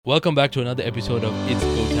Welcome back to another episode of It's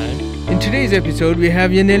Go Time. In today's episode, we have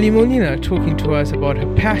Yaneli Molina talking to us about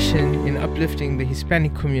her passion in uplifting the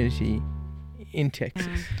Hispanic community in Texas.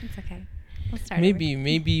 It's okay. We'll start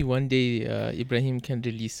Maybe one day Ibrahim can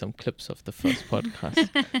release some clips of the first podcast.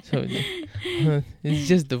 So it's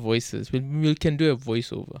just the voices. We can do a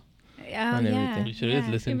voiceover. On everything. You should just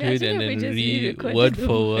listen to Imagine it and if we then just word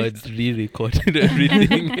for word re-recorded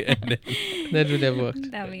everything. And then That would have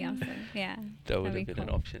worked. That would be awesome. Yeah. that would That'd have be been an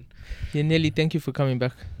cool. option. Yaneli, thank you for coming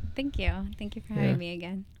back. Thank you. Thank you for having me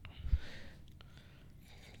again.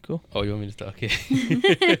 Cool. Oh, you want me to start?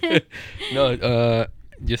 Okay. No,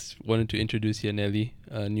 just wanted to introduce Yaneli,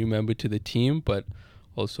 a new member to the team, but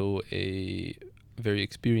also a very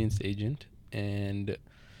experienced agent and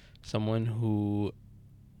someone who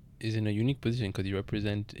is in a unique position because you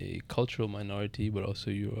represent a cultural minority, but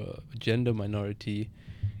also you're a gender minority,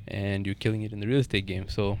 and you're killing it in the real estate game.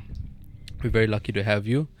 So we're very lucky to have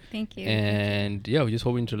you. Thank you. And yeah, we're just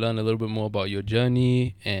hoping to learn a little bit more about your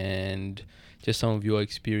journey and just some of your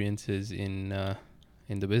experiences in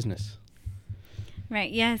the business.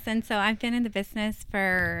 Right. Yes. And so I've been in the business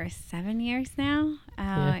for 7 years now,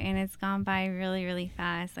 and it's gone by really, really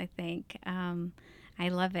fast. I think I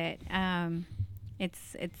love it.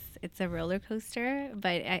 It's a roller coaster,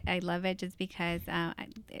 but I love it just because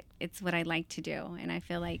it's what I like to do, and I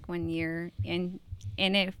feel like when you're in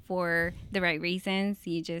it for the right reasons,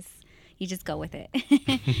 you just go with it.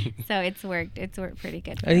 So it's worked pretty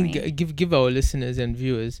good for I think me. give our listeners and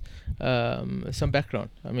viewers some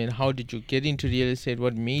background. I mean, how did you get into real estate?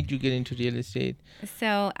 What made you get into real estate?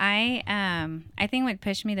 So I think what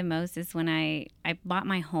pushed me the most is when I bought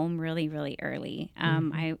my home really, really early.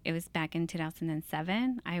 It was back in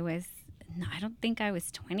 2007. I don't think I was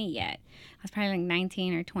 20 yet. I was probably like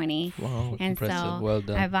 19 or 20. Wow. And Impressive. so Well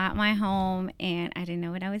done. I bought my home and I didn't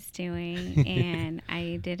know what I was doing. And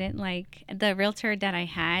I didn't the realtor that I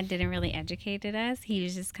had didn't really educate us. He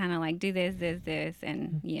was just kind of like, do this,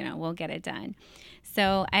 and, we'll get it done.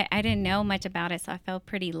 So I didn't know much about it. So I felt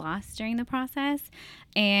pretty lost during the process.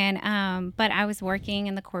 And, but I was working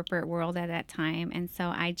in the corporate world at that time. And so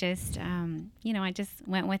I just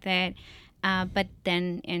went with it. But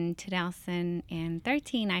then in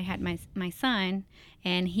 2013, I had my son,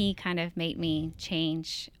 and he kind of made me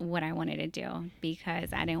change what I wanted to do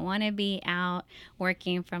because I didn't want to be out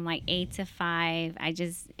working from like 8 to 5.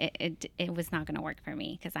 It was not going to work for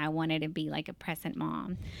me because I wanted to be like a present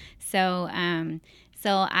mom. So I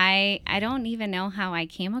don't even know how I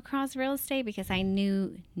came across real estate because I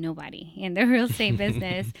knew nobody in the real estate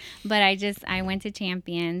business. But I went to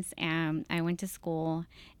Champions, I went to school,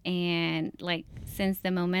 and like since the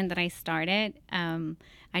moment that I started,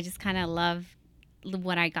 I just kind of love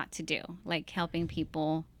what I got to do, like helping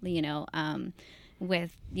people,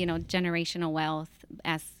 with generational wealth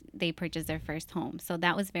as they purchase their first home. So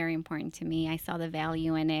that was very important to me. I saw the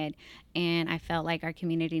value in it, and I felt like our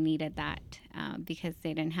community needed that because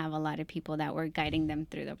they didn't have a lot of people that were guiding them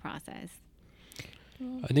through the process.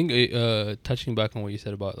 I think touching back on what you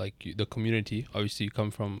said about the community, obviously you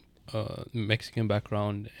come from Mexican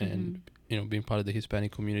background and being part of the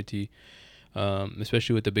Hispanic community,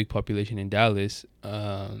 especially with the big population in Dallas.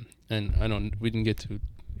 And I know we didn't get to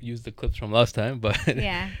use the clips from last time, but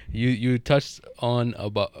Yeah. you touched on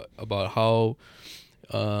about how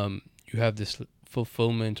you have this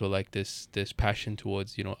fulfillment or like this passion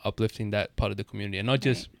towards uplifting that part of the community, and not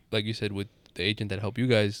just like you said with the agent that helped you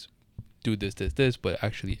guys do this, but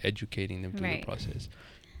actually educating them through the Right. process.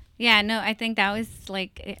 Yeah, no, I think that was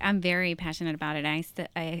I'm very passionate about it.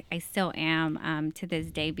 I still am to this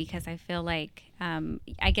day because I feel like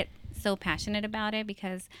I get so passionate about it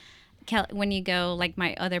because when you go, like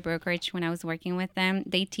my other brokerage, when I was working with them,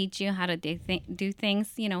 they teach you how to do things,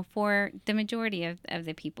 for the majority of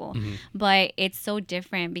the people. But it's so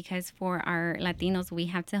different because for our Latinos, we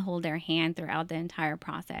have to hold their hand throughout the entire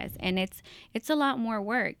process. And it's a lot more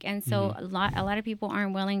work. And so a lot of people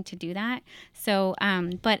aren't willing to do that. So,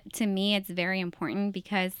 but to me, it's very important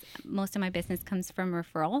because most of my business comes from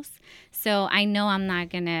referrals. So I know I'm not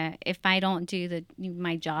going to, if I don't do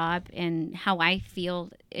my job and how I feel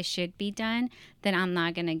it should be done, then I'm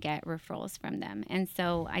not going to get referrals from them. And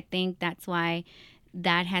so I think that's why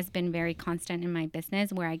that has been very constant in my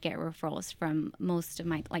business, where I get referrals from most of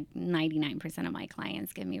my, like 99% of my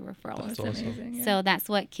clients give me referrals. That's awesome. Amazing, yeah. So that's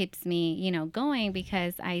what keeps me, going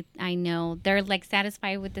because I know they're like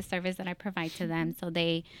satisfied with the service that I provide to them. So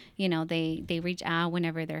they, they reach out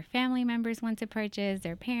whenever their family members want to purchase,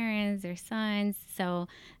 their parents, their sons. So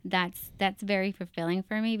that's very fulfilling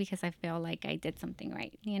for me because I feel like I did something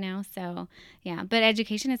right, So yeah, but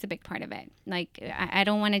education is a big part of it. Like I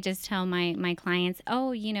don't want to just tell my clients,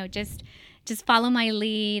 oh, just follow my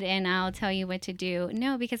lead and I'll tell you what to do.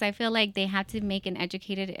 No, because I feel like they have to make an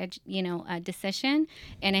educated, decision,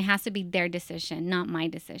 and it has to be their decision, not my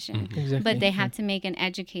decision. Exactly. But they have to make an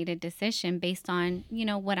educated decision based on,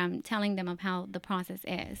 what I'm telling them of how the process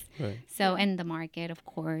is. Right. So, and the market, of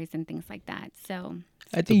course, and things like that. So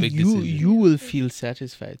I think big decision. you will feel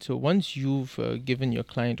satisfied. So once you've given your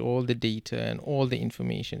client all the data and all the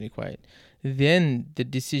information required, then the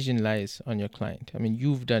decision lies on your client. I mean,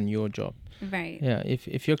 you've done your job. Right. Yeah.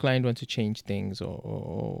 If your client wants to change things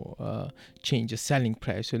or change a selling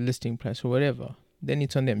price or listing price or whatever, then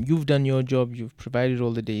it's on them. You've done your job. You've provided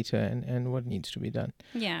all the data and what needs to be done.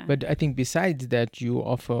 Yeah. But I think besides that, you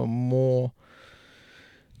offer more.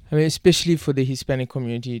 I mean, especially for the Hispanic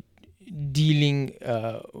community, dealing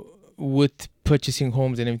with purchasing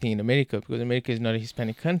homes and everything in America, because America is not a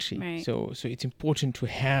Hispanic country. Right. So it's important to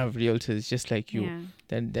have realtors just like you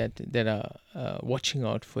that are watching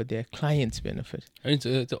out for their clients' benefit. And it's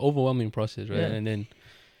an overwhelming process, right? Yeah. And then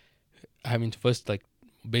having to first like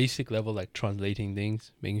basic level, like translating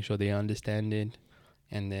things, making sure they understand it,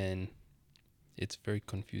 and then it's very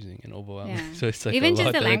confusing and overwhelming. Yeah. So it's like even a lot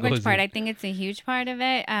just the that language goes part, in. I think it's a huge part of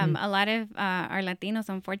it. A lot of our Latinos,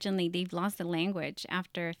 unfortunately, they've lost the language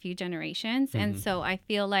after a few generations, and so I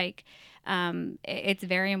feel like it's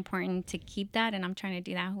very important to keep that, and I'm trying to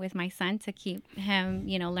do that with my son to keep him,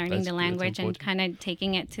 learning the language and kind of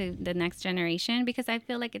taking it to the next generation, because I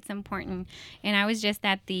feel like it's important. And I was just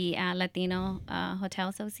at the Latino Hotel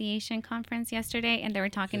Association conference yesterday, and they were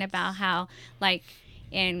talking about how, like,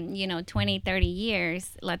 in 20, 30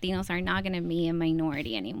 years, Latinos are not going to be a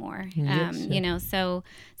minority anymore. So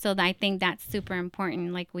I think that's super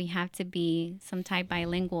important. Like, we have to be some type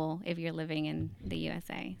bilingual if you're living in the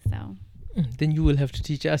USA. So Then you will have to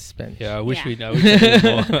teach us Spanish. Yeah, I wish we know more.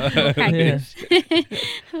 we'll practice.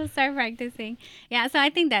 We'll start practicing. Yeah, so I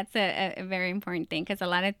think that's a very important thing, because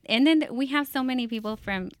and then we have so many people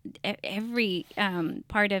from every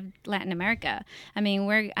part of Latin America. I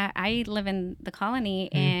mean, I live in the colony,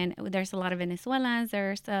 and there's a lot of Venezuelans,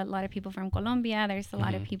 there's a lot of people from Colombia, there's a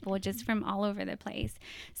lot of people just from all over the place.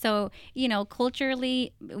 So,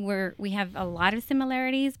 culturally, we have a lot of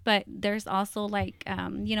similarities, but there's also like,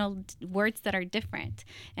 words that are different.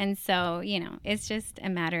 And so, it's just a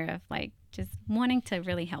matter of like just wanting to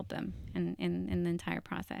really help them in the entire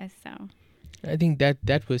process. So I think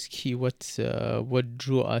that was key. What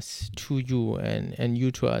drew us to you and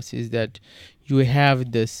you to us is that you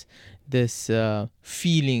have this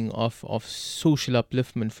feeling of social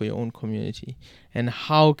upliftment for your own community, and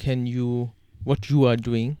how can what you are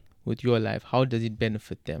doing with your life, how does it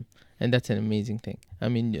benefit them? And that's an amazing thing. I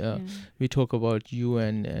mean, we talk about you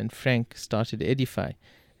and Frank started Edify,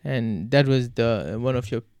 and that was one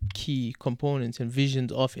of your key components and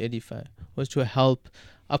visions of Edify, was to help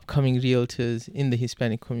upcoming realtors in the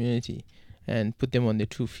Hispanic community and put them on their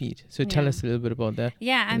 2 feet. So tell us a little bit about that.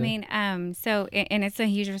 Yeah, I mean, and it's a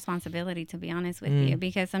huge responsibility, to be honest with you,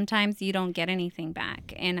 because sometimes you don't get anything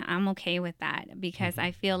back. And I'm okay with that, because I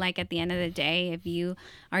feel like at the end of the day, if you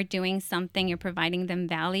are doing something, you're providing them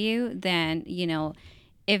value, then,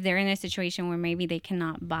 if they're in a situation where maybe they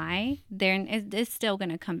cannot buy, then it's still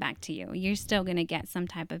going to come back to you. You're still going to get some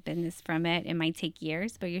type of business from it. It might take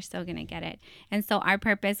years, but you're still going to get it. And so our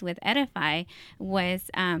purpose with Edify was,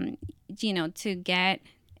 to get,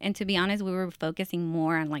 and to be honest, we were focusing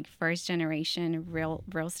more on like first generation real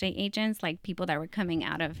estate agents, like people that were coming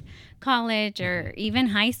out of college or even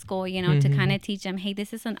high school, to kind of teach them, hey,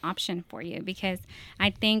 this is an option for you. Because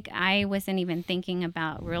I think I wasn't even thinking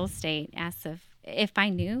about real estate as of, if I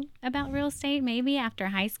knew about real estate, maybe after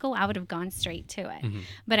high school, I would have gone straight to it.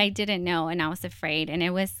 But I didn't know, and I was afraid. And it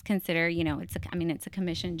was considered, it's a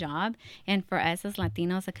commission job. And for us as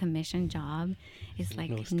Latinos, a commission job is like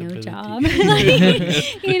no job.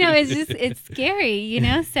 It's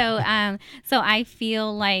scary, So I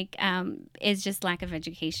feel like it's just lack of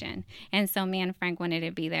education. And so me and Frank wanted to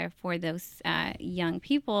be there for those young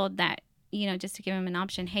people that, just to give them an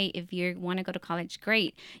option. Hey, if you want to go to college,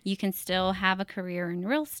 great. You can still have a career in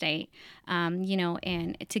real estate, and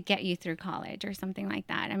to get you through college or something like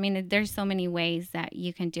that. I mean, there's so many ways that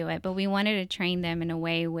you can do it, but we wanted to train them in a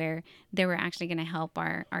way where they were actually going to help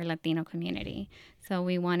our Latino community. So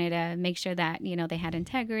we wanted to make sure that, they had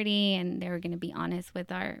integrity and they were going to be honest with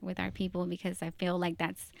our people, because I feel like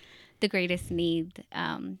that's the greatest need,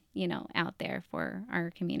 out there for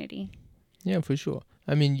our community. Yeah, for sure.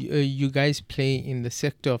 I mean, you guys play in the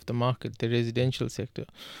sector of the market, the residential sector,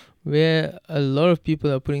 where a lot of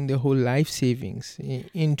people are putting their whole life savings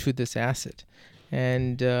into this asset.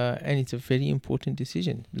 And it's a very important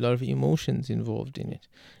decision. A lot of emotions involved in it.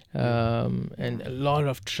 and a lot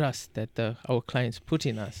of trust that our clients put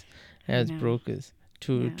in us as know. brokers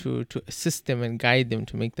to assist them and guide them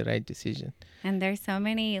to make the right decision. And there's so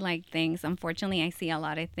many like things. Unfortunately, I see a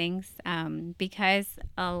lot of things because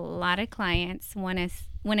a lot of clients want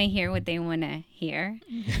to hear what they want to hear.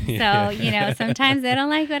 So, you know, sometimes they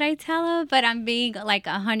don't like what I tell them, but I'm being like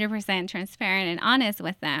 100% transparent and honest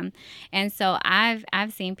with them. And so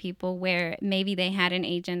I've seen people where maybe they had an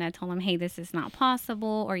agent that told them, hey, this is not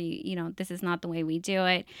possible, or you know, this is not the way we do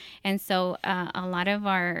it. And so a lot of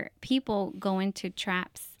our people go into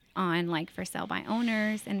traps on like for sale by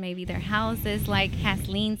owners, and maybe their houses like has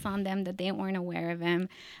liens on them that they weren't aware of them.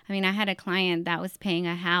 I mean, I had a client that was paying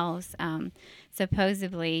a house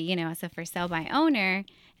supposedly, you know, as a for sale by owner.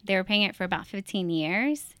 They were paying it for about 15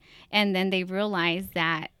 years, and then they realized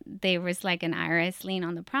that there was like an IRS lien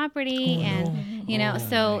on the property, you know,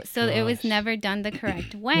 so it was never done the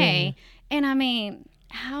correct way. And I mean,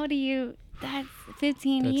 how do you, that's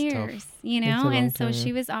 15 That's years, tough. you That's a know? long And so time,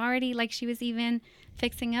 she was already like, she was even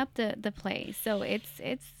fixing up the place. So it's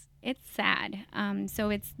sad.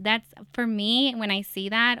 So that's for me, when I see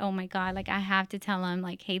that, oh my God, like I have to tell them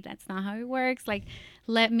like, hey, that's not how it works. Like,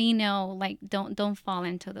 let me know, like, don't fall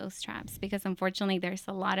into those traps, because unfortunately there's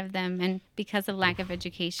a lot of them. And because of lack of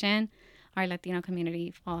education, our Latino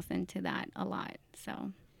community falls into that a lot.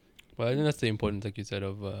 So. Well, I think that's the importance, like you said,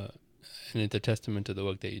 of, and it's a testament to the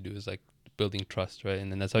work that you do, is like building trust, right?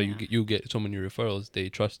 And then that's how you get so many referrals. They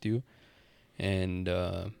trust you, and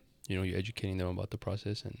you know, you're educating them about the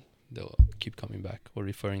process, and they'll keep coming back or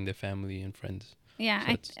referring their family and friends.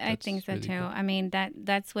 Yeah, So I think so really too. cool. I mean,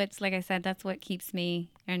 that's what's, like I said, that's what keeps me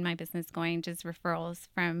and my business going, just referrals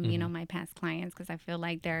from, you know, my past clients, because I feel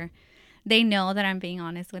like they know that I'm being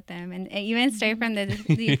honest with them. And even straight from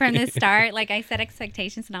the start, like I set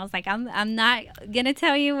expectations, and I was like, I'm not going to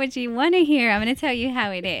tell you what you want to hear. I'm going to tell you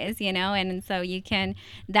how it is, you know? And so you can,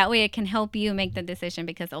 that way it can help you make the decision,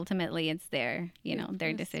 because ultimately it's their, you know,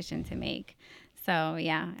 their decision to make. So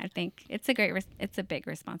yeah, I think it's a big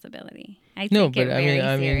responsibility. I No, take but it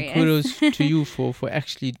I very mean, serious. kudos to you for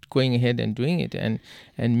actually going ahead and doing it and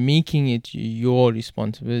making it your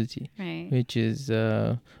responsibility, Right. which is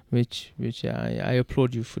which I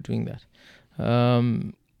applaud you for doing that.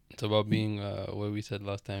 It's about being what we said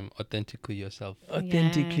last time, authentically yourself.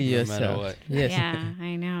 Authentically Yes. No matter yourself. what. Yes. Yeah,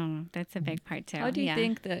 I know. That's a big part too. How do you Yeah.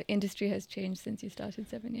 think the industry has changed since you started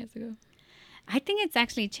 7 years ago? I think it's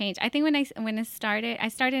actually changed. I think when I started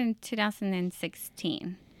in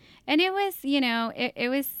 2016, and it was, you know, it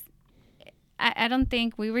was. I don't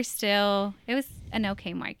think we were still. It was an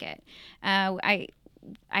okay market.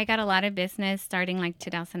 I got a lot of business starting like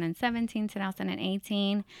 2017,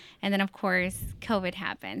 2018. And then, of course, COVID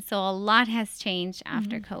happened. So a lot has changed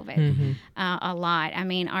after COVID. A lot. I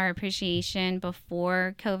mean, our appreciation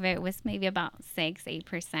before COVID was maybe about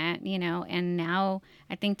 8%, you know, and now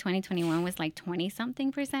I think 2021 was like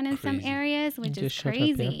 20-something% in some Crazy. areas, which Just is shut up,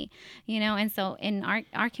 yeah. crazy, you know. And so in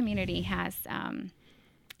our community has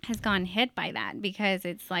gone hit by that, because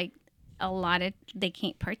it's like, a lot of, they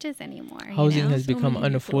can't purchase anymore. Housing you know? has So become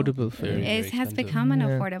many people. unaffordable for Very, you. It very has expensive. become Yeah.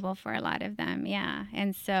 unaffordable for a lot of them, yeah.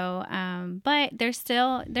 And so, but there's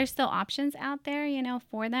still options out there, you know,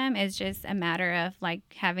 for them. It's just a matter of like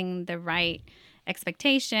having the right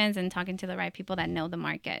expectations and talking to the right people that know the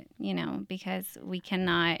market, you know, because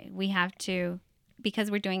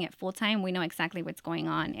because we're doing it full time, we know exactly what's going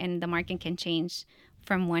on, and the market can change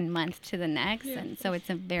from 1 month to the next. Yeah, And so it's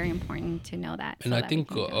very important to know that. And so I that we think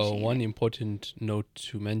can negotiate one it. important note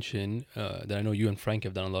to mention that I know you and Frank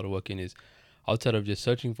have done a lot of work in is, outside of just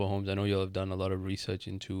searching for homes, I know you all have done a lot of research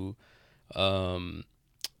into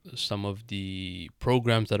some of the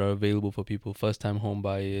programs that are available for people, first-time home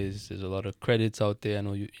buyers. There's a lot of credits out there. I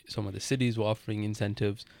know some of the cities were offering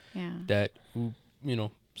incentives Yeah. that, you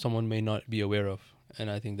know, someone may not be aware of. And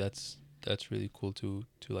I think that's really cool to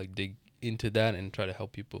like dig into that and try to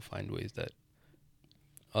help people find ways that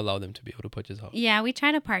allow them to be able to purchase a house. Yeah, we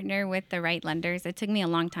try to partner with the right lenders. It took me a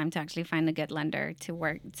long time to actually find a good lender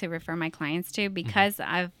to refer my clients to, because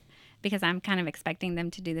I'm kind of expecting them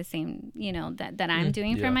to do the same, you know, that I'm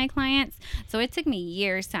doing for Yeah. my clients. So it took me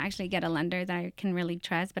years to actually get a lender that I can really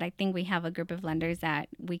trust. But I think we have a group of lenders that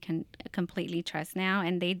we can completely trust now,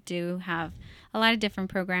 and they do have a lot of different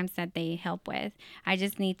programs that they help with. I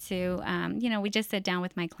just need to, you know, we just sit down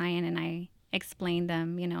with my client and I explain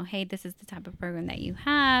them, you know, hey, this is the type of program that you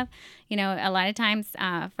have. You know, a lot of times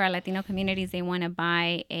for our Latino communities, they want to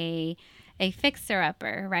buy a a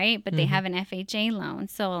fixer-upper, right? But they have an FHA loan.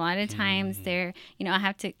 So a lot of times they're, you know, I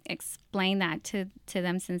have to explain that to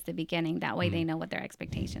them since the beginning. That way they know what their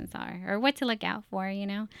expectations are or what to look out for, you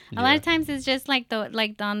know. A lot of times it's just like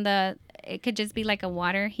it could just be like a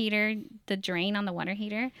water heater, the drain on the water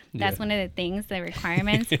heater. That's one of the things, the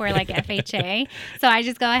requirements for like FHA. So I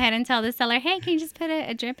just go ahead and tell the seller, hey, can you just put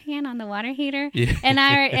a drip pan on the water heater? Yeah. And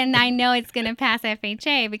I know it's going to pass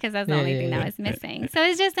FHA because that's the only thing that was missing. So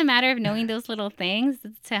it's just a matter of knowing those little things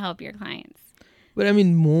to help your clients. But I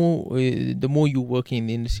mean, the more you work in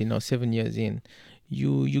the industry now, 7 years in,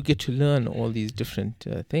 you get to learn all these different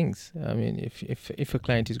things. I mean, if a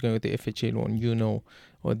client is going with the FHA loan, you know,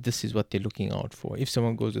 or this is what they're looking out for. If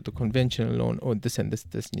someone goes with the conventional loan, or this and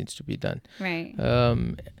this needs to be done. Right.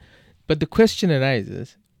 But the question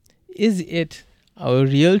arises, is it our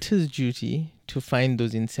realtor's duty to find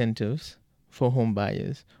those incentives for home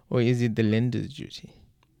buyers, or is it the lender's duty?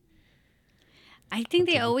 I think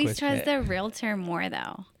they always trust the realtor more,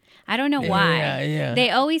 though. I don't know why. Yeah.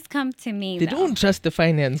 They always come to me. They don't trust the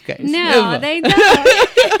finance guys. No, they don't.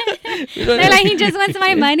 They're like, he just wants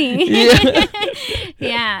my money.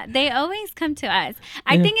 Yeah, they always come to us.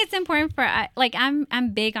 I think it's important for like I'm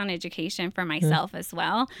big on education for myself as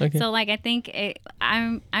well. Okay. So like I think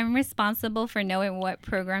I'm responsible for knowing what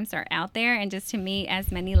programs are out there and just to meet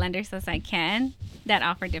as many lenders as I can that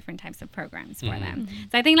offer different types of programs for them.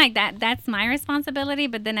 So I think like that's my responsibility.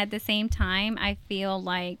 But then at the same time, I feel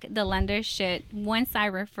like the lender should, once I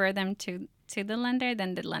refer them to the lender,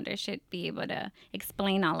 then the lender should be able to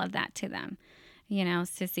explain all of that to them, you know,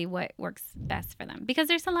 to see what works best for them. Because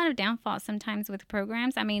there's a lot of downfall sometimes with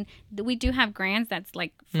programs. I mean, we do have grants that's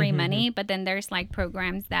like free money, but then there's like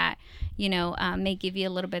programs that, you know, may give you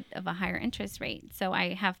a little bit of a higher interest rate. So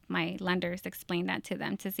I have my lenders explain that to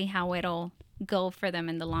them to see how it'll go for them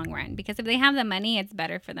in the long run. Because if they have the money, it's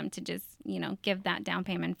better for them to just, you know, give that down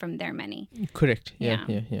payment from their money. Correct. Yeah.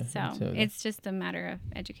 So it's just a matter of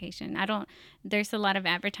education. There's a lot of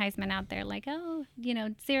advertisement out there like, oh, you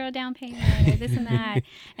know, 0 down payment or this and that.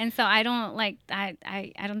 And so I don't like,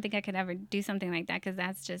 I don't think I could ever do something like that because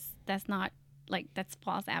that's not like, that's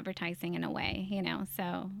false advertising in a way, you know.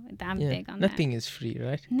 So I'm big on that. Nothing is free,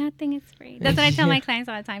 right? Nothing is free. That's what I tell my clients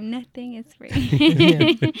all the time. Nothing is free.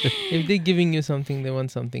 If they're giving you something, they want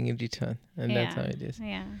something in return, and that's how it is.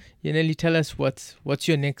 Yeah. Yaneli, tell us what's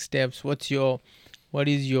your next steps. What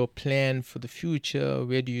is your plan for the future?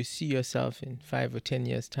 Where do you see yourself in 5 or 10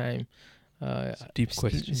 years time? Deep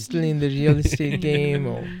question. Still in the real estate game,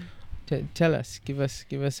 or tell us, give us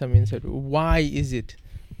some insight. Why is it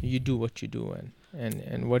you do what you do,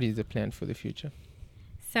 and what is the plan for the future?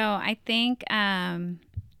 So I think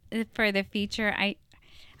for the future, I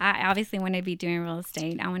obviously want to be doing real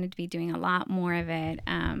estate. I want to be doing a lot more of it.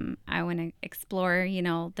 I want to explore, you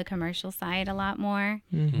know, the commercial side a lot more.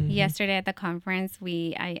 Yesterday at the conference,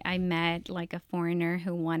 I met like a foreigner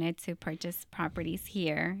who wanted to purchase properties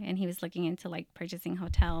here, and he was looking into like purchasing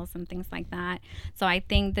hotels and things like that. So I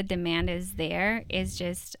think the demand is there. It's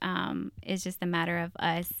just a matter of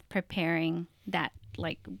us preparing that,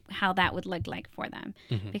 like how that would look like for them,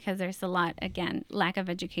 because there's a lot, again, lack of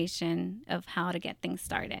education of how to get things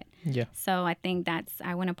started. Yeah. So I think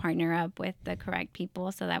I want to partner up with the correct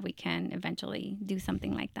people so that we can eventually do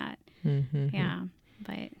something like that. Yeah.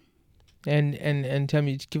 But. And tell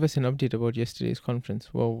me, give us an update about yesterday's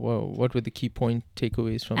conference. Well, what were the key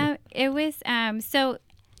takeaways from it? It was so.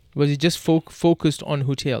 Was it just focused on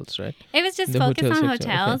hotels, right? It was just focused on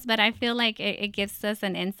hotels, but I feel like it gives us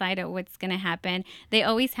an insight of what's going to happen. They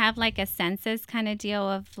always have like a census kind of deal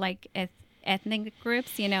of like ethnic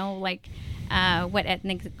groups, you know, like what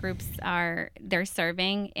ethnic groups they're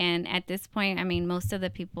serving. And at this point, I mean, most of the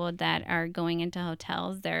people that are going into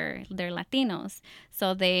hotels, they're Latinos.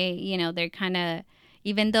 So they're kind of,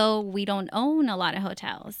 even though we don't own a lot of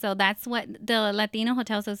hotels. So that's what the Latino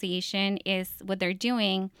Hotel Association is, what they're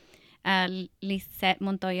doing. Lisette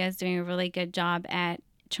Montoya is doing a really good job at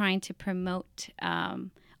trying to promote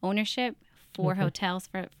ownership for hotels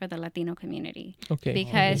for the Latino community. Okay.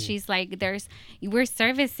 Because she's like, we're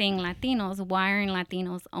servicing Latinos. Why aren't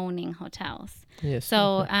Latinos owning hotels? Yes.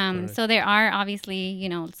 So so there are obviously, you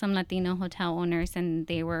know, some Latino hotel owners, and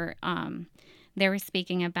they were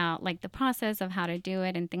speaking about like the process of how to do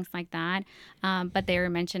it and things like that. But they were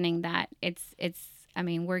mentioning that I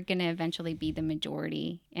mean, we're going to eventually be the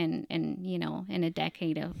majority in a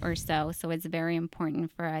decade or so. So it's very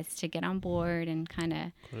important for us to get on board and kind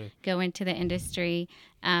of go into the industry.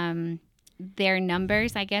 Their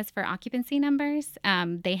numbers, I guess, for occupancy numbers,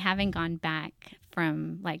 they haven't gone back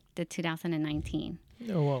from like the 2019.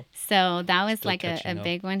 Oh wow. So that was Still like a catching up.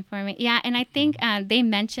 big one for me. Yeah, and I think they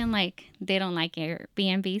mentioned like they don't like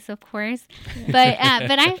Airbnbs, of course, but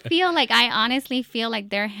I feel like I honestly feel like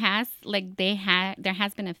there has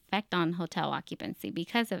been effect on hotel occupancy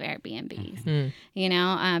because of Airbnbs. Mm. You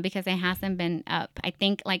know, because it hasn't been up. I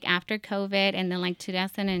think like after COVID and then like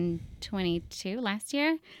 2022 last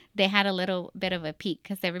year, they had a little bit of a peak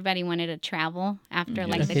because everybody wanted to travel after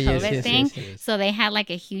like the Okay, COVID yes, thing. yes. So they had like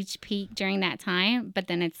a huge peak during that time, but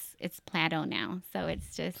then it's plateau now. So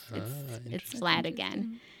it's just it's interesting. flat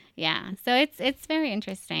again. Yeah. So it's very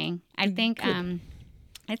interesting. I think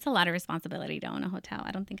it's a lot of responsibility to own a hotel.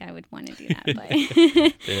 I don't think I would want to do that, but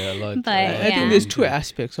Yeah, a lot. But, I yeah. think there's two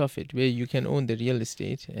aspects of it where you can own the real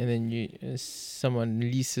estate and then you someone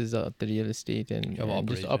leases out the real estate and just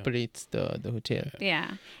operation. operates the hotel.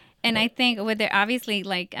 yeah. And I think with there obviously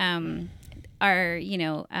like our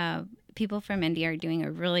people from India are doing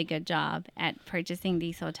a really good job at purchasing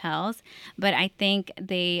these hotels, but I think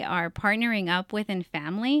they are partnering up within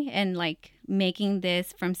family and like making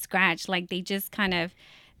this from scratch. Like they just kind of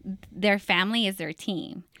their family is their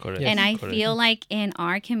team. Correct. And I Correct. feel like in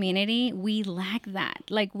our community, we lack that.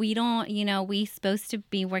 Like we don't, we supposed to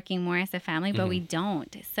be working more as a family, but we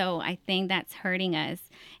don't. So I think that's hurting us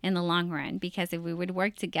in the long run because if we would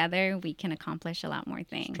work together, we can accomplish a lot more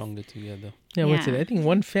things. Stronger together. Yeah, what's it? Yeah. I think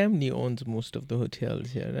one family owns most of the hotels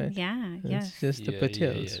here, right? Yeah, It's yes. just the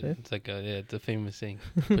Patels, right? It's like it's a famous saying.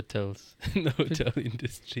 Patels in the hotel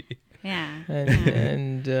industry. Yeah.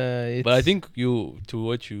 And it's, But I think to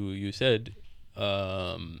what you said,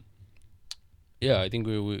 yeah, I think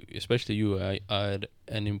we especially you are at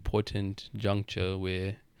an important juncture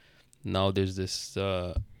where now there's this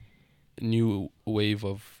new wave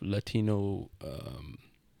of Latino,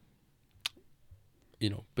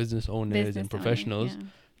 business owners and professionals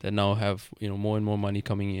that now have more and more money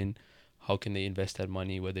coming in. How can they invest that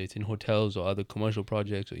money, whether it's in hotels or other commercial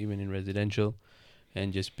projects or even in residential,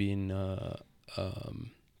 and just being a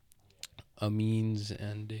means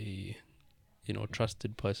and a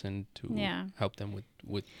trusted person to help them with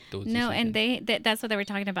those And decisions. that's what they were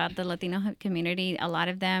talking about, the Latino community. A lot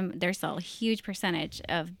of them, there's a huge percentage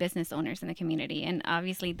of business owners in the community, and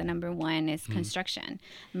obviously the number one is construction.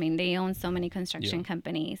 I mean, they own so many construction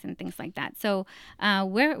companies and things like that. So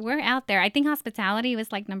we're out there. I think hospitality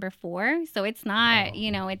was like number 4, so it's not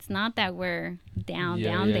it's not that we're down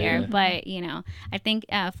there, but I think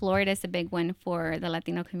Florida is a big one for the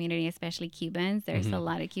Latino community, especially Cubans. There's a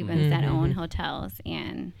lot of Cubans that own hotels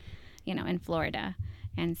and in Florida.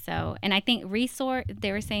 And so, and I think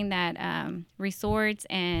they were saying that resorts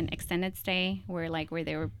and extended stay were like where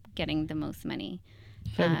they were getting the most money.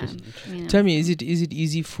 Tell me, is it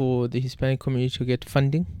easy for the Hispanic community to get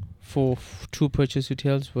funding to purchase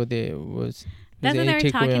hotels? That's what they were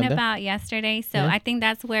talking about yesterday. So I think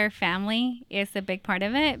that's where family is a big part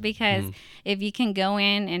of it, because if you can go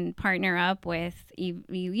in and partner up with,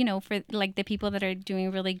 for like the people that are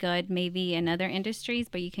doing really good, maybe in other industries,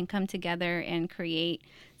 but you can come together and create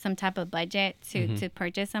some type of budget to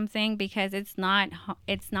purchase something, because it's not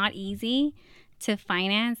easy to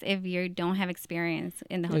finance if you don't have experience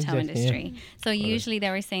in the hotel industry. So usually they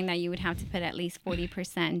were saying that you would have to put at least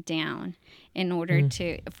 40% down in order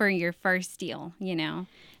for your first deal, And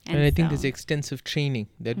I think there's extensive training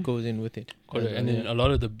that goes in with it. Correct. And then a lot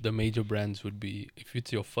of the major brands would be, if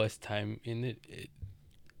it's your first time in it,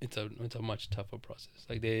 it's a much tougher process.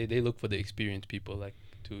 Like they look for the experienced people, like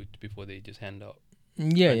before they just hand out.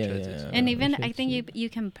 Yeah. And even I think you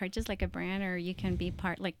can purchase like a brand, or you can be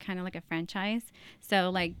part, like kind of like a franchise. So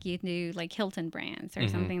like you do like Hilton brands or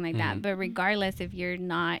something like that. But regardless, if you're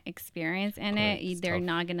not experienced in it, they're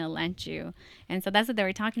not going to lend you. And so that's what they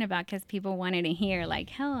were talking about, because people wanted to hear like,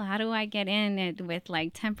 hell, how do I get in it with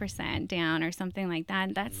like 10% down or something like that?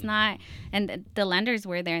 And that's not. And the lenders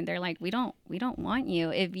were there, and they're like, we don't want you.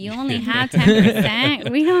 If you only have 10%,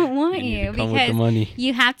 we don't want you, because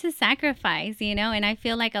you have to sacrifice, And I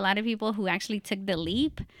feel like a lot of people who actually took the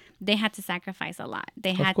leap, they had to sacrifice a lot.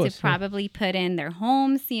 They had to probably put in their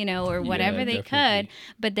homes, or whatever they could.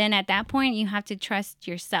 But then at that point, you have to trust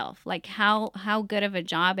yourself. Like how good of a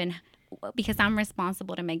job, and because I'm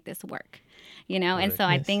responsible to make this work, And so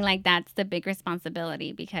I think like that's the big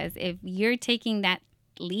responsibility, because if you're taking that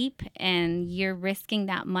leap and you're risking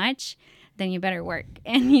that much, then you better work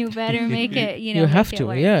and you better make it, you have to,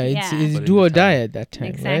 it's do or die at that time,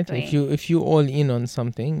 exactly. Right? If you all in on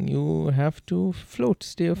something, you have to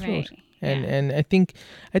stay afloat. Right. And I think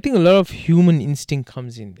a lot of human instinct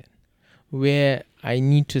comes in then, where I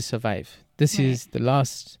need to survive. This is the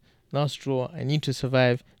last straw. I need to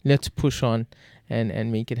survive. Let's push on.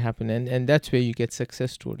 and make it happen. And that's where you get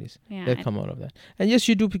success stories Yeah. that come out of that. And yes,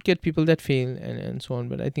 you do get people that fail and so on.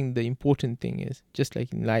 But I think the important thing is, just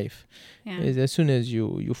like in life, Yeah. is as soon as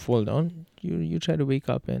you fall down, you try to wake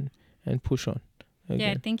up and push on Yeah, I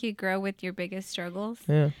again. think you grow with your biggest struggles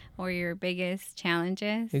Yeah, or your biggest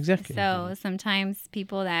challenges. Exactly. So sometimes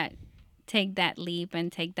people that take that leap and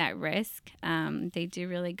take that risk, they do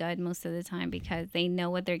really good most of the time because they know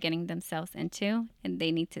what they're getting themselves into and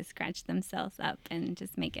they need to scratch themselves up and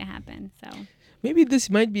just make it happen. So maybe this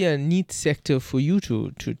might be a neat sector for you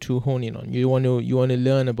to hone in on. You want to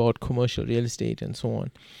learn about commercial real estate and so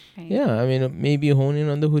on. right. Yeah, I mean, maybe hone in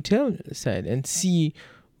on the hotel side and see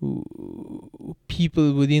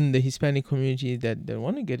people within the Hispanic community that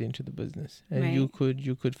want to get into the business. And you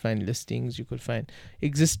could find listings, you could find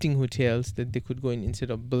existing hotels that they could go in instead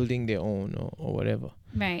of building their own or whatever.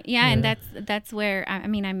 Right. Yeah, and Yeah. that's where I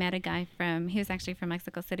mean I met a guy he was actually from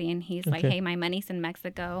Mexico City, and he's like, Okay. "Hey, my money's in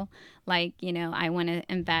Mexico. Like, I want to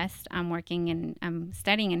invest. I'm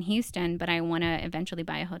studying in Houston, but I want to eventually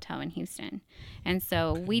buy a hotel in Houston." And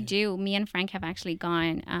so me and Frank have actually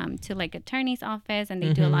gone to like attorney's office, and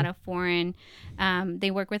they do a lot of foreign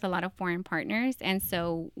they work with a lot of foreign partners, and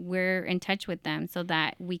so we're in touch with them so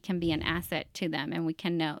that we can be an asset to them, and we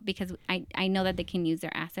can know, because I know that they can use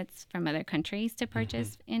their assets from other countries to purchase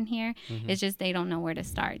in here. It's just they don't know where to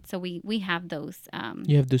start. So we have those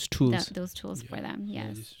You have those tools. those tools for them.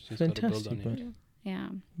 Yes. Just gotta build on Fantastic, it. man. Yeah.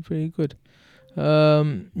 Very good.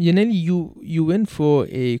 Yaneli, you went for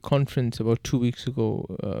a conference about 2 weeks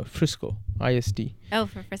ago, Frisco ISD. Oh,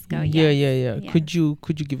 for Frisco. Yeah. Yes. Could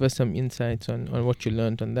you give us some insights on what you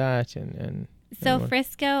learned on that and So what-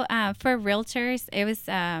 Frisco, for realtors,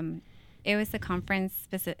 it was a conference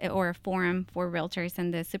or a forum for realtors,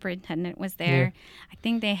 and the superintendent was there. I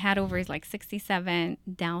think they had over like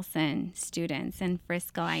 67,000 students in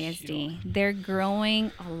Frisco ISD. They're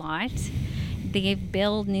growing a lot. They've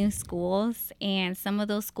built new schools, and some of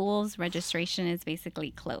those schools registration is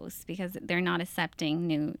basically closed because they're not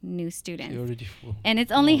accepting new students. They're already full. And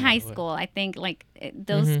it's only Oh, my high word. school. I think like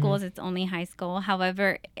those schools, it's only high school.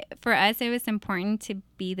 However, for us, it was important to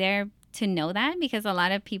be there to know that, because a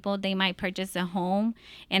lot of people, they might purchase a home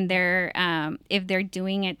and they're if they're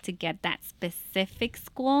doing it to get that specific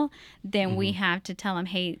school, then we have to tell them,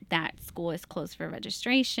 hey, that school is closed for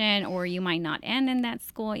registration, or you might not end in that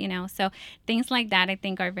school, so things like that I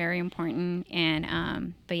think are very important.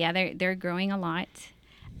 And but yeah, they're growing a lot.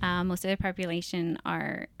 Most of the population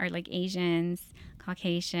are like Asians,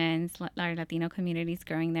 Caucasians, our Latino communities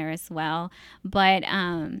growing there as well. But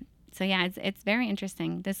so yeah, it's very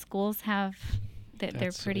interesting. The schools they're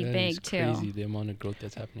pretty That big is too. Crazy the amount of growth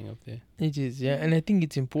that's happening up there. It is, yeah, and I think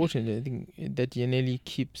it's important. I think that Yaneli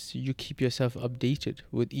keep yourself updated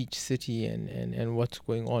with each city and what's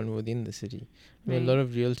going on within the city. I mean, a lot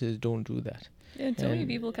of realtors don't do that. Yeah, and so many And-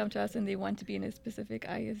 people come to us and they want to be in a specific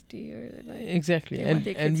ISD or like Exactly, they want and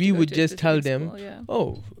their and kids we to go would to a just tell specific them, school, yeah.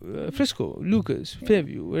 oh, Frisco, Lucas, Yeah.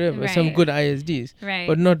 Fairview, wherever, some Right. good ISDs. Right.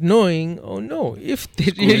 But not knowing, oh no, if they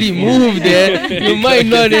School really is move there, you might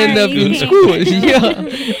not end up in Sorry. school.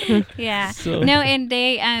 Yeah. Yeah. So- No, and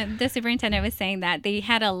they, the superintendent was saying that they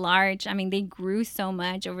had they grew so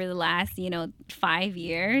much over the last, 5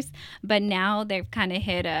 years, but now they've kind of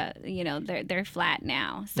hit they're flat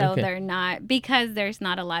now. So Okay. they're not, because there's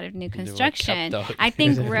not a lot of new They were construction. capped out. I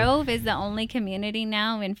think Exactly. Grove is the only community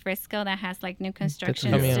now in Frisco that has like new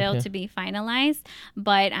construction coming up, still yeah. to be finalized.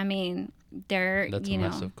 But I mean, they're, That's a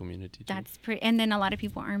massive community. Too. that's pretty, and then a lot of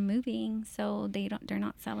people are moving, so they're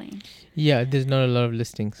not selling. Yeah, there's not a lot of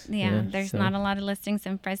listings. Yeah, there's so not a lot of listings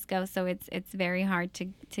in Frisco, so it's very hard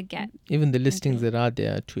to get. even the listings that are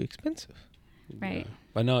there are too expensive. Right. Yeah.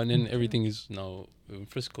 But now and then everything is now in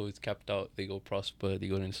Frisco is capped out. They go Prosper. They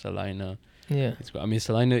go to Salina. Yeah.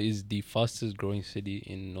 Salina is the fastest growing city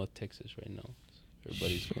in North Texas right now.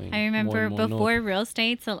 Everybody's going. I remember more and more before north. real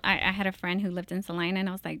estate, so I had a friend who lived in Salina, and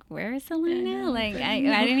I was like, "Where is Salina?" Like I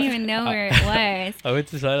didn't even know where it was. I went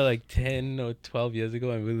to Salina like 10 or 12 years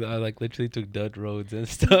ago, and I like literally took dirt roads and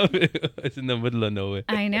stuff. It's in the middle of nowhere.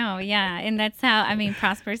 I know, yeah, and that's how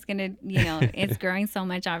Prosper's gonna, it's growing so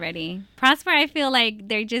much already. Prosper, I feel like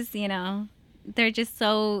they're just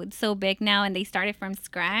so big now, and they started from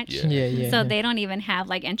scratch. Yeah. Yeah. So they don't even have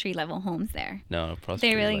like entry level homes there. No, Prosper. They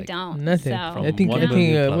is, really like, don't. Nothing. So, From I think 1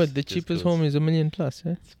 million plus what the just cheapest goes- home is $1 million plus.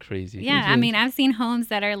 Eh? It's crazy. yeah, It is. I've seen homes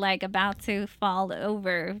that are like about to fall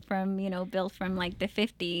over from, built from like the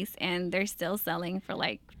 50s, and they're still selling for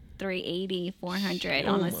like 380, 400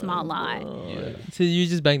 on a small lot. Yeah. So you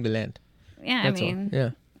just buying the land. Yeah, That's all.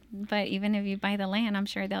 Yeah. But even if you buy the land, I'm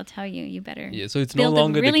sure they'll tell you better. Yeah, so it's no build a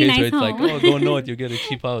longer really the case nice where it's like, home. oh, go north, you get a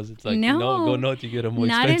cheap house. It's like, no, No. go north, you get a more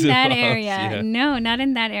Not expensive in that house. area. Yeah. No, not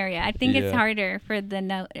in that area. I think it's Yeah. harder for the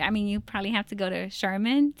no. I mean, you probably have to go to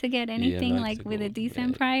Sherman to get anything not like to with go- a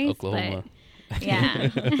decent yeah, price. Oklahoma. But yeah.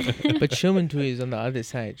 But Sherman too is on the other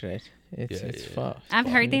side, right? It's Yeah, it's yeah. far. I've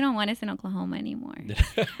heard they don't want us in Oklahoma anymore.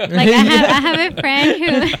 Like I have a friend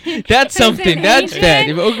who That's who's an something. That's bad.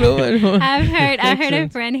 agent. If Oklahoma. I heard Makes a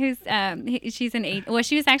sense. friend who's she's an eight. Well,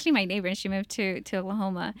 she was actually my neighbor and she moved to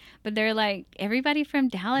Oklahoma. But they're like everybody from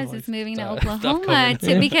Dallas Oh, is moving to stop Oklahoma coming.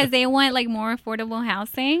 to because they want like more affordable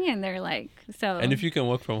housing and they're like so. And if you can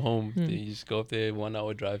work from home, Hmm. then you just go up there, 1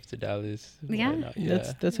 hour drive to Dallis. Why Yeah. not?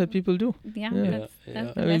 Yeah. That's what people do. yeah, Yeah. that's Yeah. the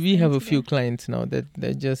I mean, best we thing have a to few do. clients now that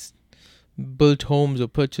just built homes or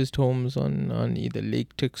purchased homes on either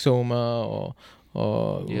Lake Texoma or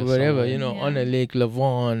Yeah, wherever, somewhere. on Yeah. a Lake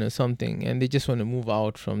Lavon or something, and they just want to move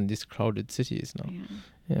out from these crowded cities now. Yeah.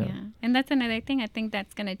 Yeah. Yeah. And that's another thing. I think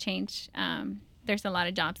that's going to change. There's a lot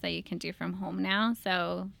of jobs that you can do from home now.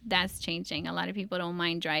 So that's changing. A lot of people don't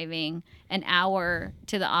mind driving an hour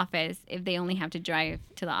to the office if they only have to drive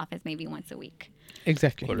to the office maybe once a week.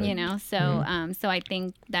 Exactly. Correct. You know, so so I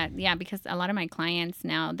think that, yeah, because a lot of my clients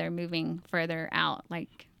now, they're moving further out,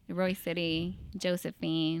 like Roy City,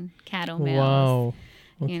 Josephine, Cattle Mills. Wow.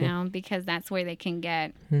 Okay. You know, because that's where they can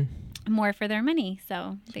get Hmm. more for their money.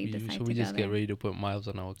 So they So decide we to just go get there. ready to put miles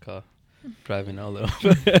on our car, driving all over.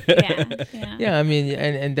 Yeah, yeah. Yeah, I mean,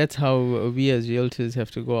 and that's how we as realtors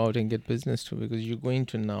have to go out and get business too, because you're going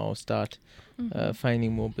to now start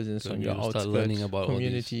finding more business So on you your start outskirts, learning about all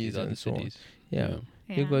communities, these other and so on. cities. Yeah.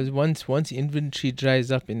 Yeah. Because once inventory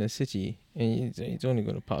dries up in a city, and it's only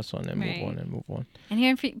going to pass on and move Right. on and move on. And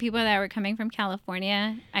hearing people that were coming from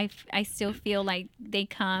California, I still feel like they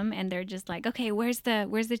come and they're just like, okay, where's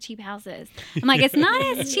the cheap houses? I'm like, it's not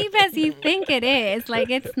as cheap as you think it is. Like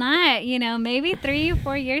it's not, maybe 3 or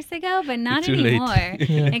 4 years ago, but not Too late. anymore.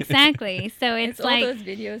 Yeah. Exactly. So it's all like those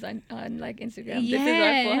videos on like Instagram. Yes, This is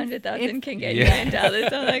why 400,000 it's- can get Yeah. you in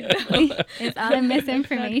Dallas. I'm like, no. it's all the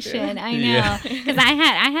misinformation. I know, Yeah. because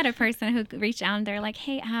I had a person who reached out and they're like,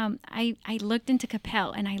 hey, I looked into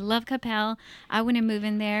Capel and I love Capel. I want to move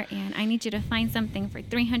in there and I need you to find something for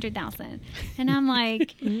 300,000. And I'm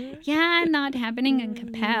like, yeah, not happening in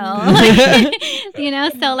Capel.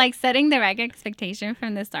 So like setting the right expectation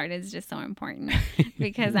from the start is just so important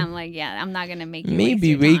because I'm like, yeah, I'm not gonna make you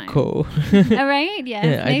Maybe waste your time. Waco. All right, yes.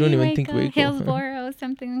 Yeah, I maybe don't even think Waco. Hillsboro,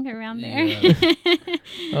 something around there. Yeah.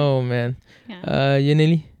 Oh man. Yeah.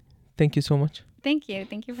 Yaneli, thank you so much. Thank you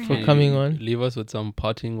for For having coming me. on. Leave us with some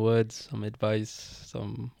parting words, some advice,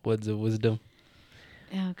 some words of wisdom.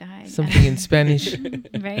 Oh God. Something in Spanish.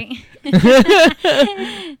 Right.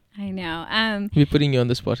 I know. We're putting you on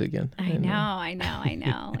the spot again. I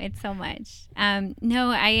know. It's so much. No,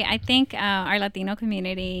 I think our Latino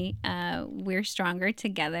community, we're stronger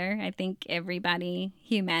together. I think everybody,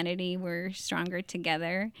 humanity, we're stronger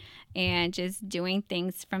together. And just doing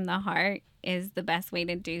things from the heart is the best way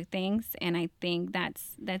to do things. And I think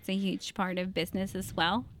that's a huge part of business as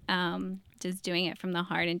well. Just doing it from the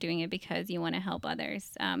heart and doing it because you want to help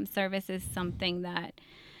others. Service is something that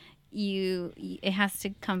it has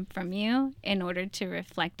to come from you in order to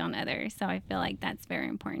reflect on others. So I feel like that's very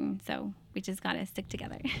important. So we just got to stick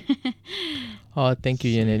together. Oh, thank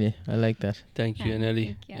you, Yaneli. I like that. Thank you, Yeah, Anneli.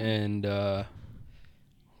 thank you. And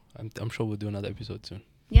I'm sure we'll do another episode soon.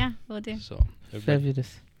 Yeah, we'll do. So, everybody,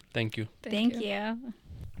 Fabulous. thank you. Thank you.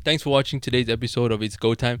 Thanks for watching today's episode of It's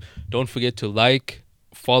Go Time. Don't forget to like,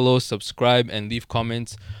 follow, subscribe, and leave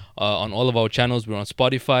comments on all of our channels. We're on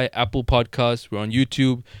Spotify, Apple Podcasts, we're on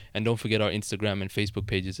YouTube, and don't forget our Instagram and Facebook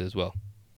pages as well.